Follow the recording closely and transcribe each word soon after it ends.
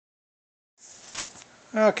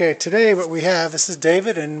Okay, today what we have, this is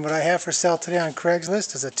David, and what I have for sale today on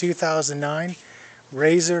Craigslist is a 2009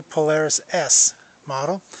 Rzr Polaris S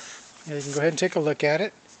model. You can go ahead and take a look at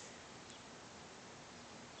it.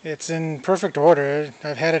 It's in perfect order.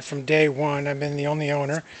 I've had it from day one. I've been the only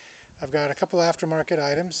owner. I've got a couple aftermarket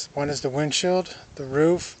items. One is the windshield, the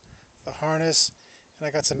roof, the harness, and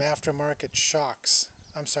I got some aftermarket shocks.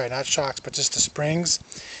 I'm sorry, not shocks, but just the springs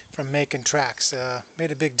from Macon Tracks.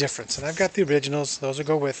 Made a big difference. And I've got the originals. Those will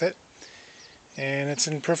go with it. And it's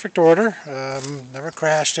in perfect order. Never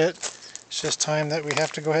crashed it. It's just time that we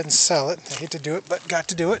have to go ahead and sell it. I hate to do it, but got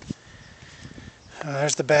to do it.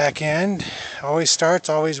 There's the back end. Always starts,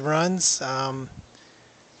 always runs.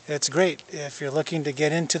 It's great if you're looking to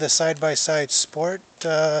get into the side-by-side sport.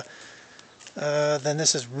 Then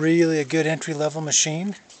this is really a good entry-level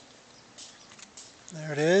machine.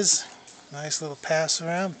 There it is. Nice little pass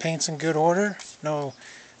around. Paint's in good order. No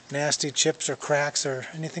nasty chips or cracks or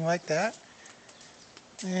anything like that.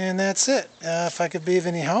 And that's it. If I could be of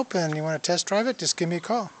any help and you want to test drive it, just give me a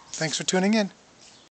call. Thanks for tuning in.